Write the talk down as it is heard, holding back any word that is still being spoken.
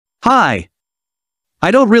Hi.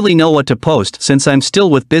 I don't really know what to post since I'm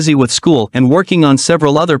still busy with school and working on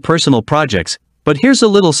several other personal projects, but here's a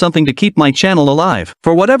little something to keep my channel alive.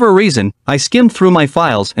 For whatever reason, I skimmed through my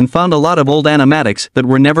files and found a lot of old animatics that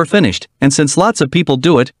were never finished, and since lots of people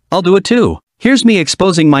do it, I'll do it too. Here's me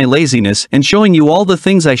exposing my laziness and showing you all the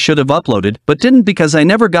things I should have uploaded but didn't because I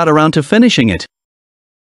never got around to finishing it.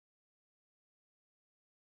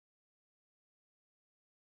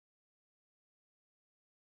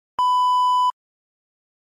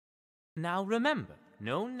 Now remember,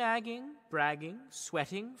 no nagging, bragging,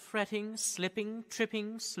 sweating, fretting, slipping,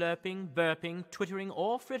 tripping, slurping, burping, twittering,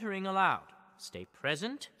 or frittering allowed. Stay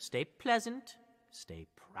present, stay pleasant, stay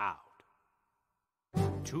proud.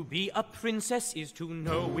 To be a princess is to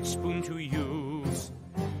know which spoon to use.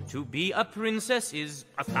 To be a princess is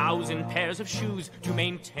 1,000 pairs of shoes. To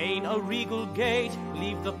maintain a regal gait,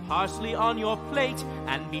 leave the parsley on your plate,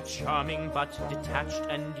 and be charming but detached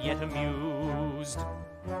and yet amused.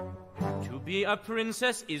 To be a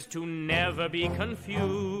princess is to never be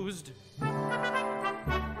confused.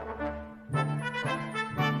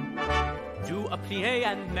 Do a plie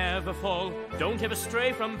and never fall. Don't ever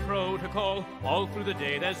stray from protocol. All through the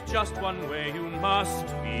day there's just one way you must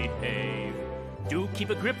behave. Do keep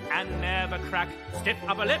a grip and never crack. Stiff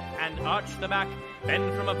upper lip and arch the back.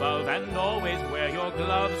 Bend from above and always wear your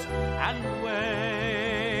gloves and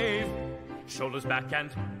wave. Shoulders back and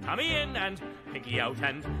tummy in and pinky out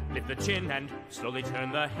and lift the chin and slowly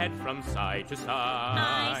turn the head from side to side.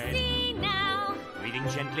 I see now. Breathing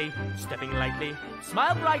gently, stepping lightly,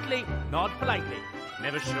 smile brightly, nod politely.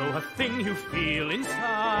 Never show a thing you feel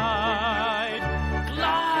inside.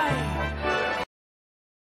 Glide!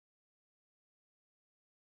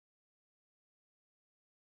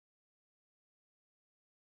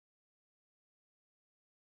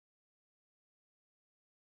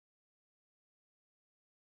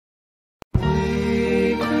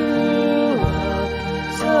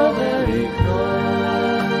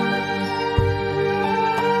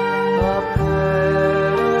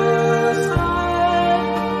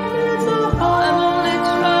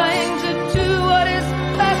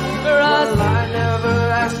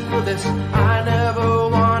 I never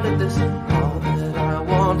wanted this. All that I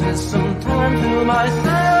want is some time to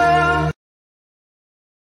myself.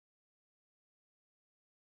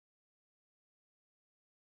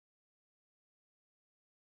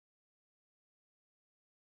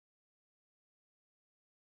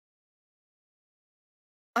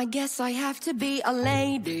 I guess I have to be a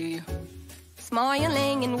lady,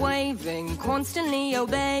 smiling and waving, constantly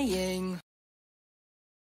obeying.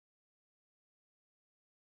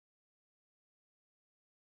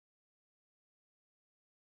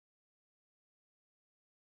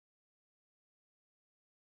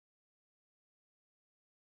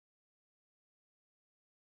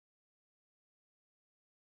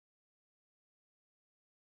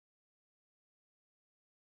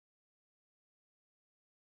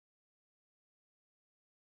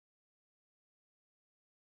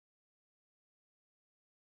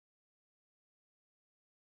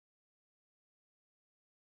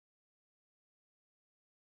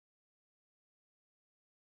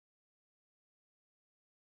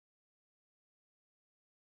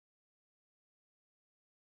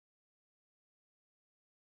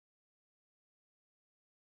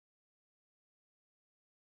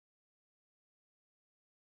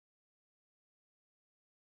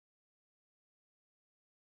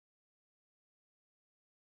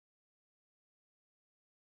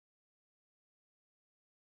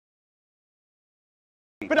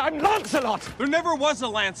 But I'm Lancelot! There never was a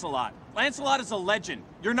Lancelot. Lancelot is a legend.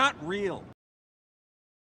 You're not real.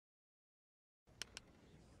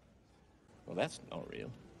 Well, that's not real.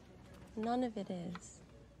 None of it is.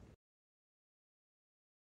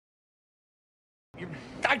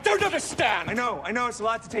 I don't understand! I know it's a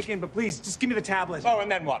lot to take in, but please, just give me the tablet. Oh, and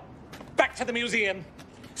then what? Back to the museum.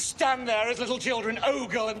 Stand there as little children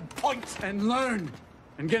ogle and point. And learn,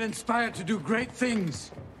 and get inspired to do great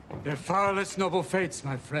things. They're far less noble fates,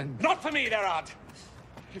 my friend. Not for me, there aren't.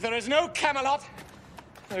 If there is no Camelot,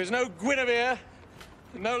 there is no Guinevere,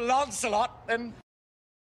 no Lancelot, then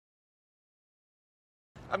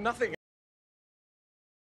I'm nothing.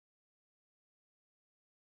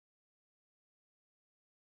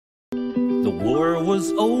 The war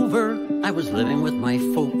was over, I was living with my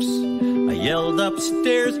folks. I yelled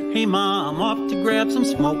upstairs, hey mom, off to grab some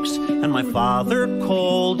smokes. And my father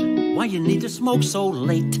called, why you need to smoke so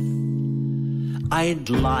late? I'd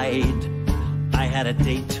lied, I had a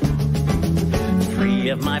date. 3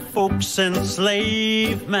 of my folks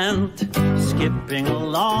enslavement, skipping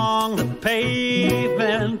along the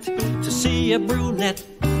pavement to see a brunette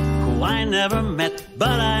girl I never met,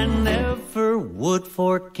 but I never would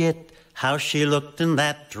forget how she looked in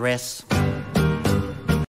that dress.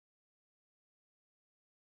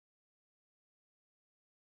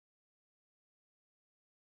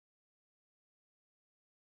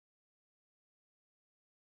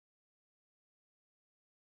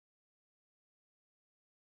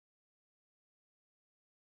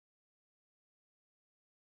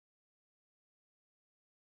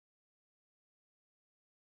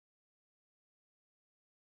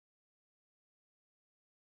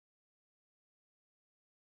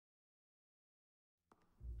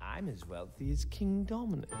 I'm as wealthy as King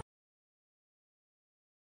Dominic.